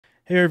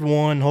Hey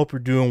everyone, hope you're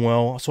doing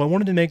well. So I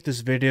wanted to make this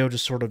video to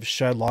sort of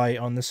shed light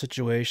on this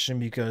situation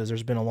because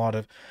there's been a lot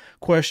of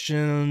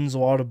questions, a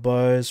lot of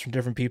buzz from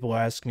different people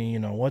asking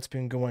me, what's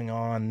been going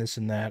on, this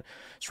and that.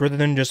 So rather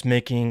than just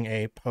making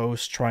a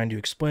post trying to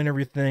explain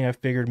everything, I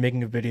figured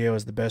making a video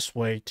is the best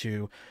way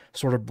to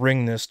sort of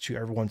bring this to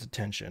everyone's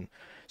attention.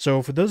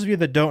 So for those of you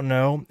that don't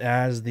know,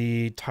 as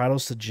the title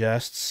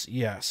suggests,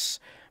 yes,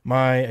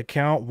 my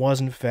account was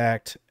in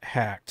fact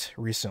hacked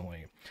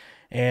recently.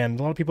 And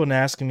a lot of people have been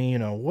asking me,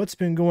 what's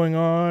been going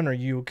on? Are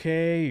you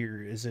okay?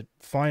 Or is it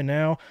fine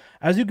now?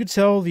 As you could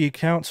tell, the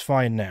account's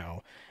fine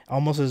now.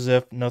 Almost as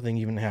if nothing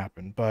even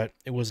happened. But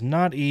it was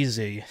not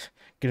easy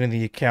getting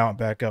the account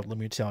back up, let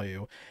me tell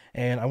you.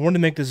 And I wanted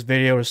to make this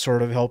video to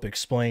sort of help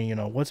explain,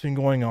 what's been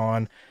going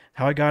on,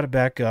 how I got it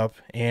back up,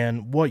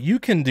 and what you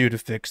can do to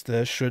fix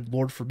this should,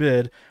 Lord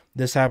forbid,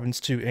 this happens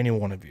to any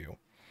one of you.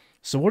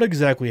 So what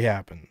exactly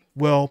happened?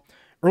 Well,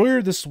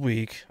 earlier this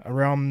week,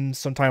 around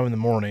sometime in the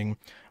morning,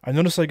 I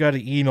noticed I got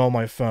an email on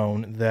my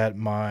phone that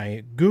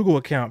my Google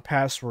account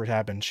password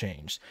had been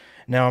changed.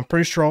 Now, I'm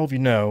pretty sure all of you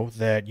know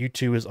that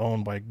YouTube is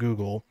owned by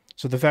Google,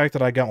 so the fact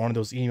that I got one of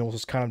those emails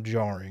is kind of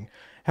jarring.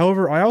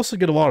 However, I also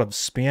get a lot of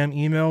spam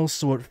emails,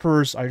 so at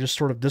first I just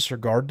sort of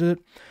disregarded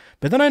it.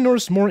 But then I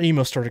noticed more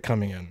emails started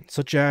coming in,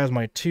 such as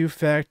my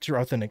two-factor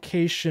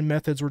authentication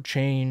methods were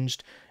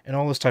changed, and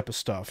all this type of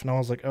stuff. And I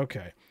was like,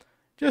 okay,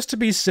 just to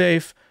be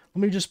safe,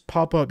 let me just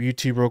pop up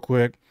YouTube real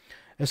quick.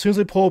 As soon as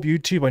I pull up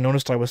YouTube, I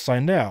noticed I was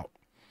signed out.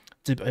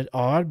 It's a bit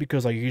odd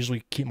because I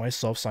usually keep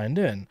myself signed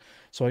in.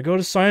 So I go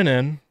to sign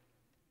in,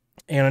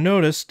 and I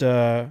noticed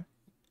it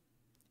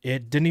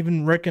didn't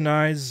even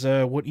recognize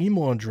what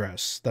email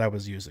address that I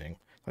was using.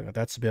 Like,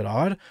 that's a bit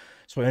odd.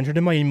 So I entered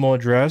in my email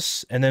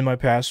address and then my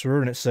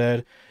password, and it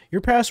said,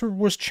 your password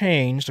was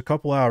changed a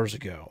couple hours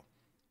ago.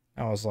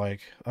 I was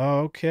like,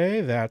 okay,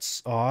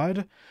 that's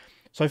odd.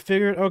 So I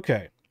figured,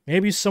 okay,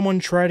 maybe someone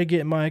tried to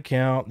get my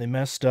account, they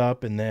messed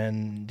up, and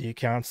then the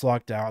account's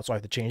locked out, so I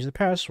have to change the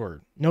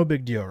password. No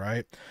big deal,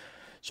 right?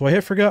 So I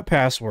hit forgot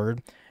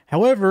password.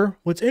 However,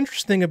 what's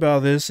interesting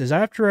about this is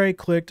after I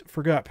clicked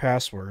forgot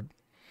password,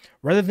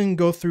 rather than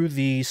go through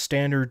the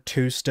standard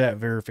two-step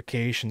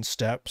verification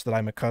steps that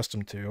I'm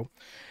accustomed to,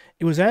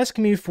 it was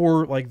asking me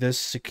for like this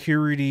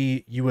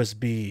security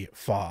USB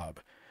fob.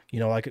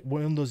 Like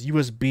one of those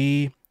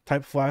USB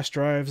type flash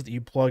drives that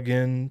you plug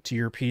in to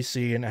your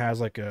PC and it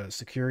has like a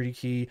security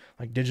key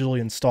like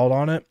digitally installed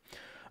on it.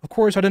 Of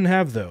course, I didn't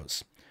have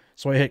those.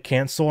 So I hit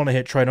cancel and I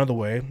hit try another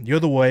way. The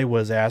other way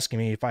was asking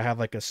me if I had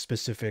like a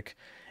specific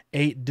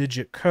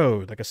 8-digit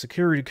code, like a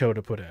security code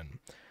to put in.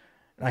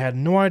 I had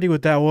no idea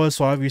what that was,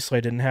 so obviously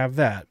I didn't have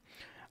that.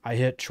 I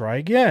hit try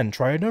again,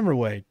 try another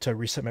way to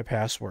reset my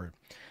password.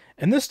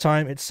 And this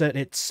time it said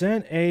it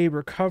sent a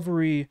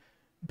recovery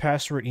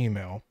password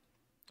email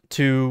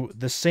to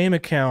the same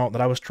account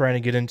that I was trying to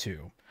get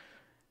into.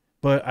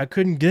 But I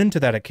couldn't get into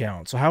that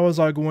account. So how was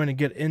I going to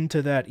get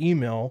into that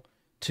email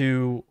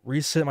to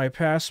reset my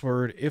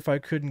password if I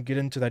couldn't get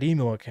into that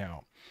email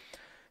account?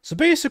 So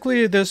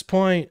basically at this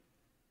point,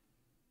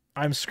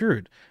 I'm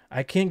screwed.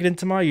 I can't get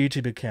into my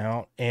YouTube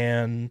account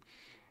and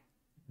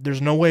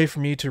there's no way for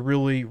me to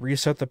really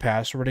reset the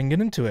password and get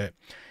into it.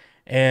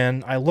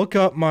 And I look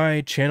up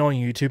my channel on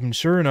YouTube and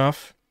sure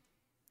enough,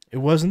 it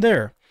wasn't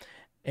there.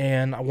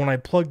 And when I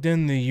plugged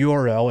in the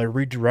URL, it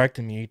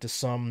redirected me to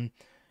some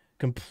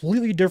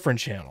completely different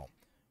channel.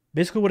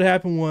 Basically what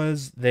happened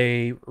was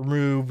they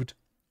removed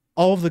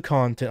all of the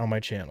content on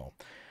my channel.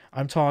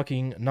 I'm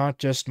talking not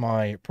just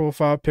my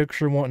profile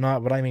picture and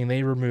whatnot, but I mean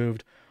they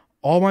removed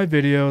all my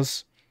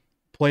videos,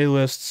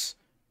 playlists,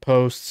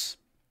 posts.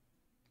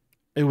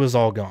 It was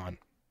all gone.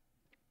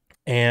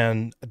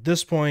 And at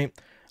this point,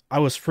 I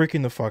was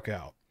freaking the fuck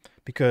out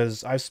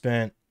because I've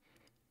spent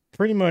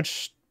pretty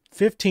much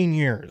 15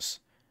 years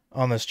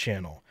on this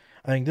channel.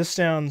 I think this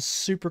sounds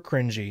super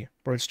cringy,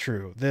 but it's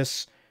true.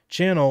 This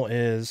channel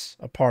is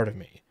a part of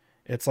me.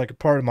 It's like a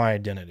part of my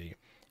identity.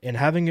 And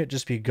having it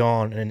just be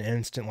gone in an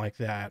instant like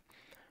that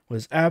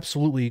was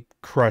absolutely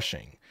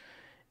crushing.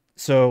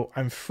 So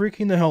I'm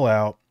freaking the hell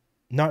out,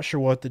 not sure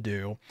what to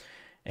do.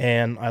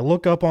 And I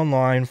look up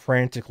online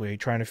frantically,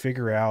 trying to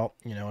figure out,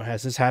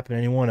 has this happened to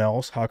anyone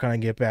else? How can I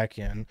get back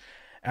in?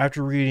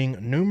 After reading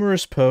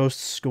numerous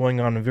posts, going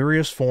on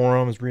various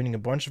forums, reading a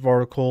bunch of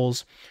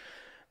articles,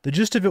 the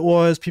gist of it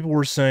was people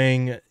were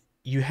saying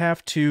you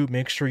have to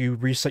make sure you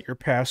reset your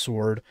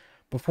password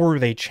before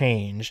they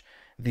change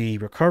the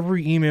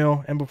recovery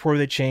email and before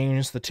they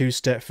change the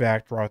two-step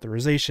factor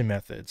authorization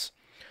methods.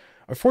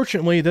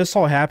 Unfortunately, this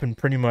all happened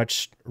pretty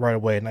much right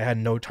away, and I had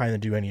no time to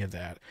do any of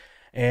that.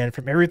 And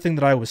from everything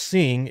that I was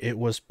seeing, it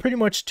was pretty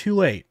much too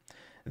late.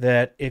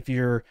 That if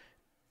your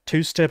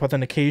two-step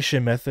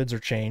authentication methods are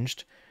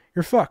changed,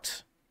 you're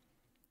fucked.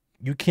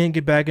 You can't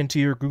get back into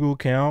your Google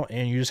account,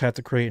 and you just have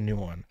to create a new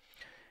one.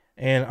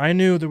 And I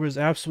knew there was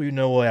absolutely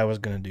no way I was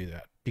going to do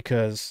that,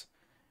 because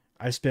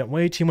I spent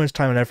way too much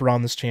time and effort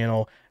on this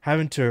channel,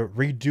 having to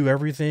redo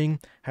everything,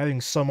 having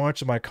so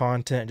much of my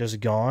content just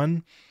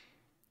gone.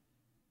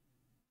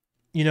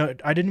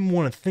 I didn't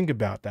want to think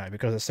about that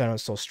because it sounded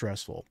so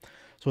stressful.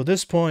 So at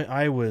this point,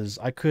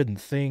 I couldn't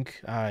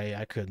think,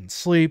 I couldn't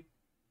sleep,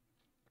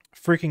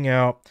 freaking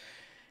out,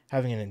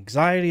 having an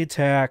anxiety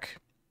attack.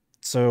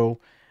 So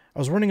I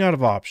was running out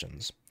of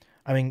options.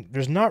 I mean,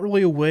 there's not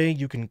really a way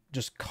you can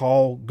just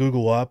call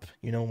Google up,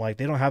 like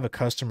they don't have a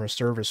customer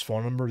service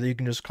phone number that you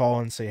can just call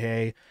and say,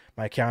 hey,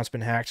 my account's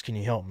been hacked, can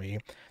you help me?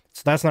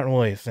 So that's not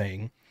really a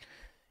thing.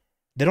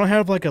 They don't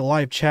have like a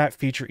live chat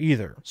feature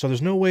either. So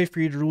there's no way for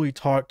you to really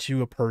talk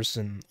to a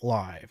person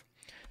live.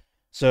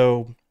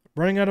 So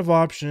running out of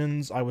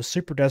options, I was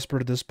super desperate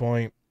at this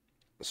point.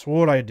 So what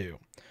would I do?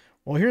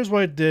 Well, here's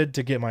what I did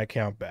to get my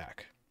account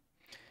back.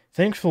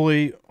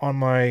 Thankfully, on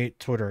my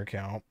Twitter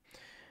account,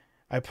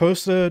 I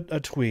posted a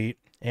tweet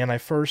and I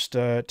first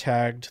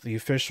tagged the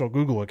official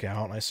Google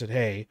account. I said,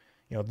 hey,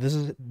 this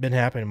has been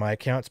happening. My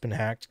account's been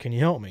hacked. Can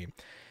you help me?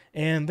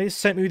 And they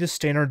sent me the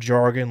standard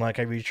jargon like,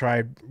 have you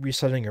tried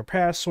resetting your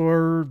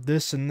password,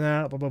 this and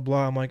that, blah, blah,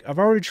 blah. I'm like, I've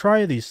already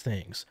tried these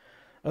things.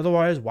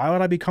 Otherwise, why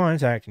would I be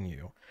contacting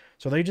you?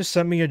 So they just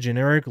sent me a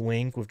generic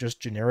link with just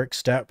generic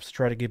steps to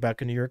try to get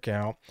back into your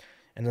account.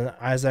 And then,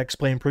 as I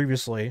explained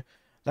previously,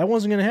 that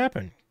wasn't going to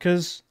happen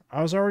because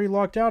I was already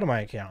locked out of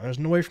my account. There's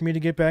no way for me to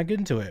get back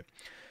into it.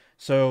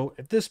 So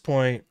at this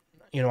point,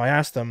 I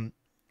asked them,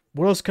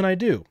 what else can I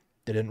do?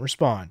 They didn't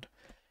respond.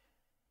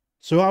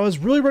 So I was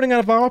really running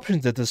out of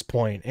options at this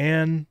point,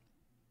 and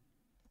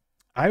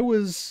I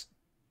was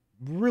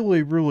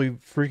really, really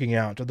freaking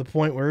out to the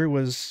point where it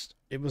was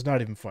not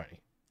even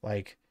funny.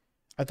 Like,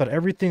 I thought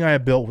everything I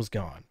had built was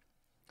gone.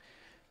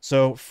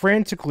 So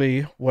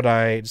frantically, what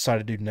I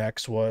decided to do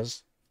next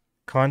was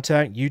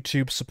contact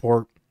YouTube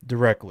support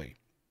directly.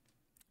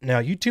 Now,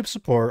 YouTube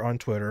support on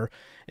Twitter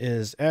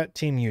is at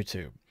Team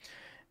YouTube.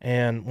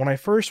 And when I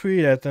first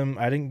tweeted at them,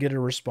 I didn't get a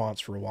response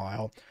for a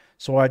while.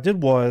 So what I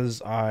did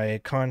was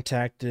I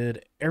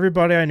contacted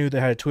everybody I knew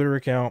that had a Twitter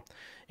account,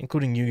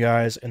 including you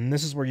guys, and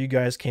this is where you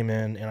guys came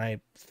in, and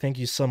I thank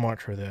you so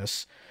much for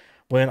this.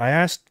 When I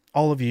asked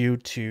all of you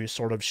to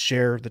sort of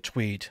share the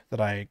tweet that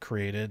I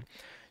created,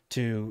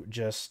 to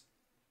just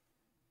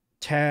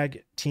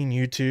tag Team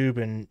YouTube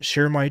and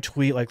share my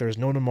tweet like there's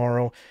no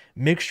tomorrow,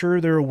 make sure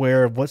they're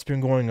aware of what's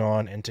been going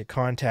on, and to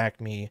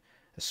contact me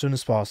as soon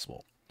as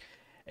possible.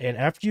 And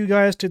after you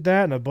guys did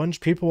that, and a bunch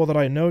of people that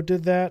I know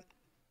did that,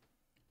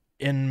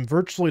 in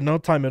virtually no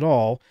time at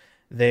all,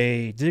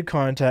 they did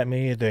contact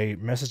me. They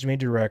messaged me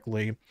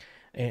directly.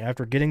 And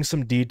after getting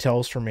some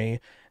details from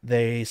me,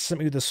 they sent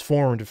me this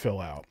form to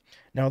fill out.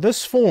 Now,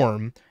 this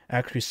form,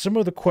 actually, some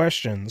of the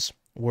questions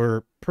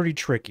were pretty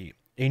tricky.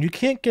 And you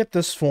can't get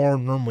this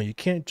form normally. You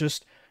can't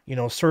just,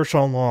 search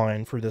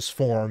online for this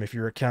form if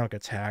your account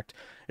gets hacked.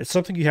 It's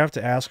something you have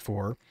to ask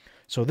for.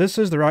 So this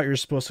is the route you're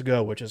supposed to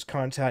go, which is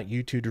contact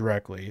YouTube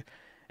directly.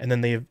 And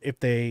then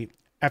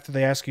after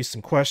they ask you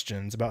some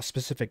questions about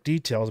specific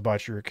details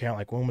about your account,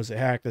 like when was it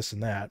hacked, this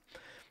and that,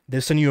 they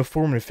send you a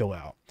form to fill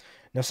out.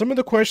 Now, some of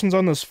the questions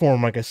on this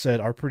form, like I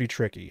said, are pretty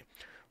tricky.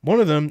 One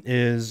of them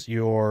is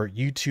your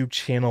YouTube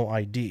channel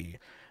ID.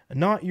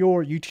 Not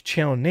your YouTube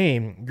channel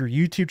name, your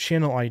YouTube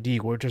channel ID,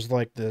 which is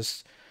like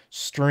this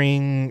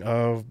string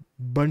of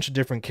bunch of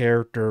different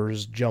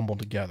characters jumbled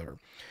together.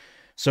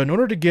 So in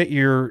order to get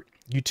your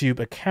YouTube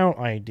account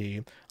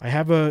ID, I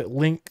have a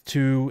link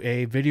to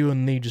a video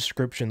in the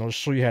description that'll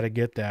show you how to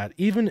get that.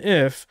 Even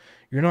if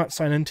you're not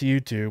signed into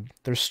YouTube,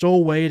 there's still a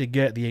way to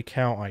get the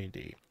account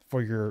ID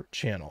for your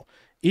channel.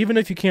 Even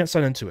if you can't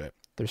sign into it,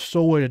 there's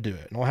still a way to do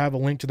it. And I'll have a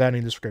link to that in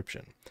the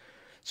description.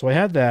 So I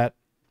had that.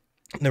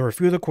 There were a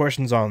few other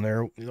questions on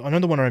there.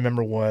 Another one I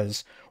remember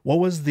was, what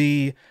was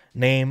the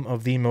name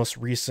of the most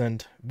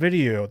recent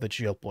video that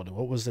you uploaded?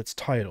 What was its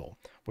title?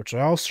 Which I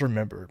also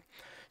remembered.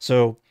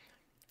 So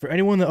for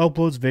anyone that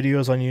uploads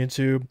videos on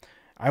YouTube,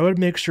 I would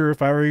make sure,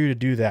 if I were you to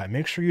do that,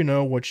 make sure you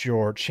know what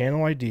your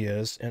channel ID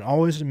is, and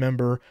always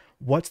remember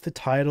what's the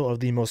title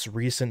of the most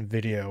recent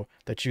video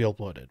that you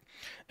uploaded.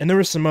 And there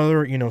were some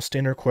other,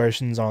 standard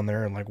questions on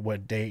there, like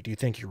what date do you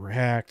think you were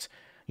hacked,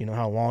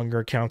 how long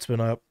your account's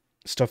been up,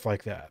 stuff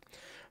like that.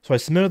 So I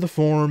submitted the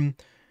form.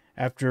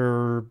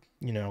 After,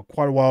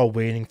 quite a while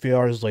waiting, a few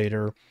hours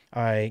later,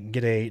 I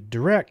get a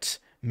direct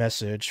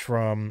message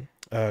from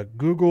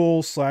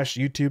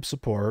Google/YouTube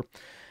support.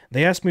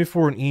 They asked me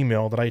for an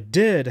email that I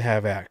did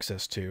have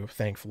access to.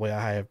 Thankfully,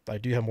 I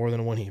do have more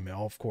than one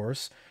email, of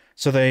course.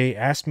 So they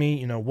asked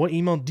me, what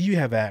email do you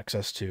have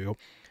access to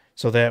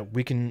so that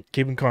we can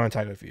keep in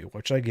contact with you,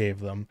 which I gave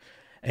them.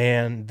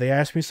 And they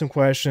asked me some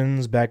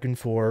questions back and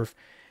forth.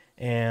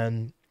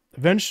 And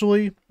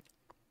eventually,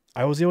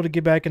 I was able to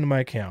get back into my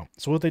account.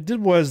 So what they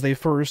did was they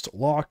first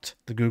locked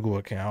the Google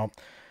account.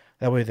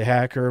 That way the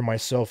hacker,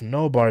 myself,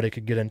 nobody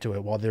could get into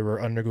it while they were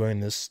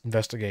undergoing this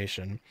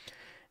investigation.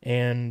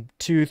 And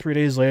 2-3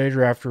 days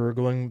later, after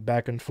going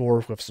back and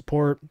forth with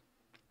support,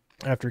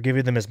 after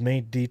giving them as many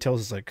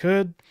details as I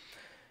could,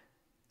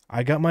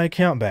 I got my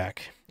account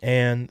back.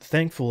 And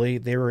thankfully,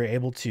 they were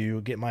able to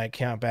get my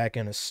account back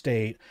in a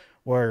state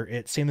where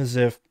it seemed as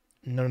if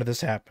none of this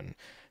happened.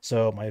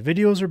 So my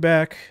videos are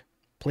back,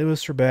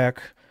 playlists are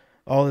back,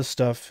 all this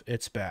stuff,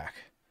 it's back.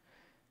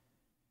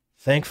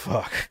 Thank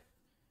fuck.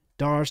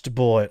 Dodged a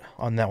bullet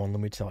on that one, let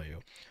me tell you.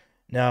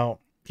 Now,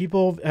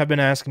 people have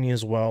been asking me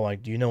as well,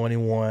 like, do you know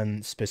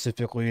anyone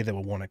specifically that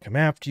would want to come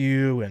after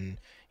you? And,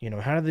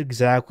 how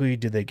exactly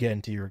did they get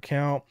into your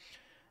account?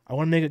 I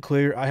want to make it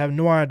clear, I have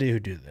no idea who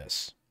did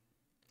this.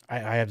 I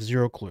have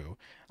zero clue.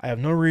 I have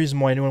no reason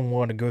why anyone would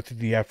want to go through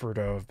the effort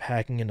of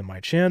hacking into my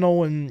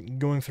channel and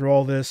going through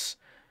all this.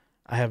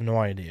 I have no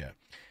idea.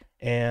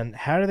 And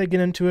how did they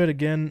get into it?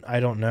 Again, I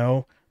don't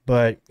know.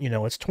 But,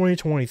 it's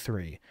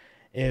 2023.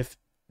 If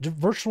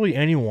virtually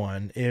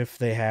anyone, if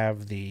they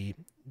have the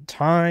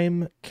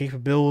time,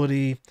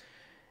 capability,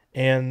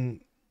 and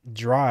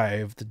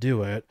drive to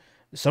do it,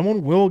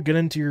 someone will get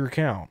into your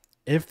account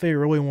if they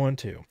really want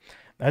to.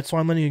 That's why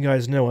I'm letting you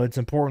guys know it's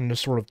important to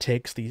sort of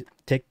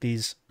take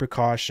these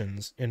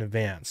precautions in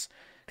advance.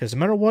 Because no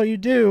matter what you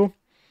do,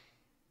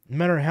 no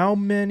matter how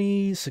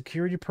many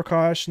security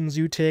precautions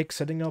you take,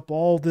 setting up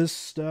all this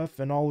stuff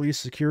and all these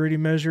security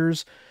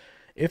measures,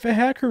 if a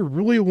hacker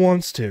really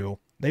wants to,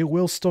 they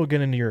will still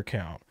get into your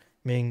account.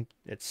 I mean,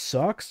 it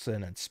sucks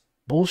and it's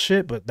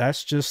bullshit, but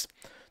that's just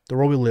the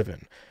world we live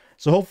in.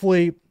 So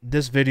hopefully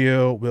this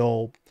video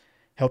will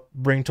help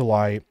bring to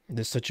light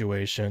this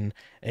situation,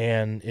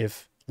 and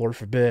if, Lord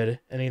forbid,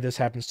 any of this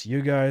happens to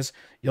you guys,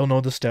 you'll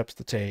know the steps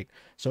to take.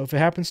 So if it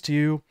happens to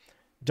you,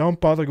 don't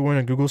bother going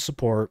to Google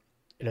support.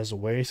 It is a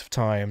waste of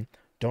time.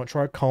 Don't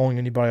try calling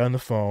anybody on the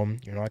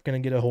phone. You're not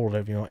going to get a hold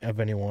of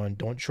anyone.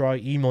 Don't try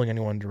emailing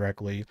anyone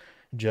directly.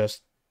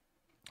 Just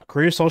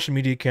create a social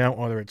media account,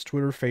 whether it's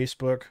Twitter,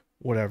 Facebook,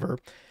 whatever,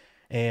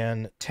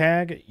 and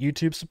tag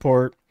YouTube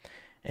support,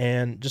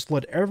 and just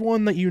let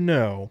everyone that you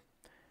know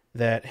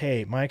that,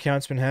 hey, my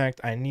account's been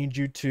hacked. I need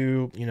you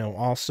to,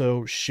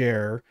 also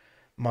share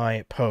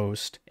my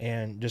post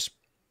and just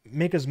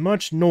make as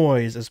much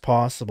noise as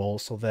possible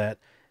so that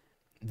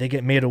they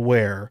get made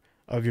aware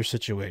of your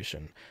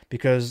situation.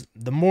 Because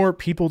the more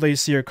people they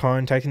see are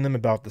contacting them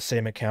about the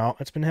same account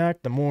that's been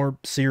hacked, the more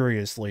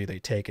seriously they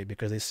take it,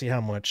 because they see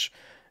how much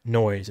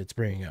noise it's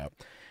bringing up.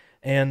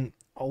 And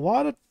a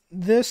lot of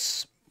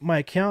this, my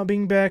account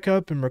being back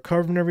up and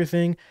recovering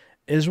everything,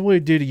 is really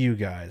due to you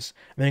guys.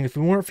 I mean, if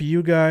it weren't for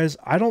you guys,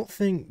 I don't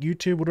think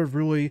YouTube would have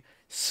really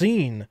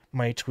seen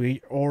my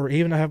tweet or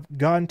even have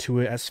gotten to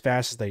it as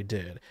fast as they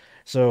did.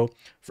 So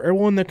for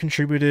everyone that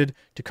contributed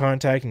to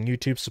contacting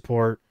YouTube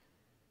support,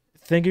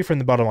 thank you from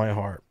the bottom of my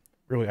heart.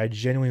 Really, I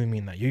genuinely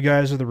mean that. You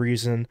guys are the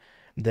reason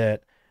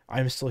that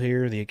I'm still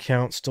here, the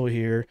account's still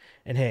here,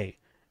 and hey,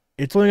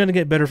 it's only going to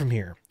get better from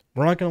here.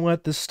 We're not going to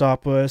let this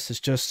stop us. It's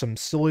just some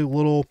silly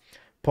little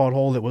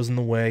pothole that was in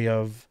the way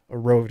of a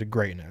road to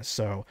greatness.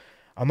 So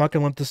I'm not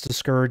going to let this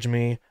discourage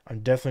me.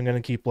 I'm definitely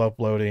going to keep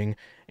uploading,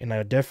 and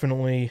I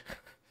definitely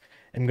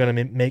am going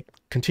to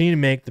continue to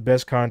make the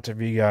best content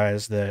for you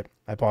guys that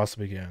I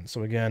possibly can.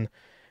 So again,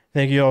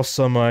 thank you all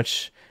so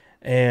much.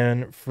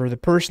 And for the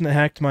person that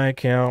hacked my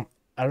account,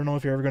 I don't know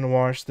if you're ever going to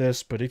watch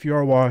this, but if you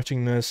are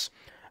watching this,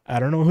 I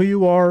don't know who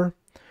you are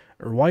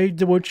or why you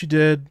did what you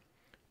did,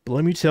 but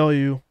let me tell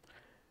you,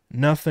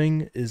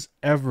 nothing is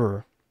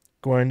ever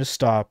going to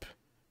stop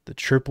the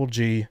Triple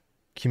G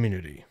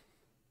community.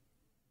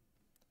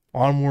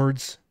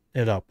 Onwards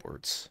and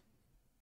upwards.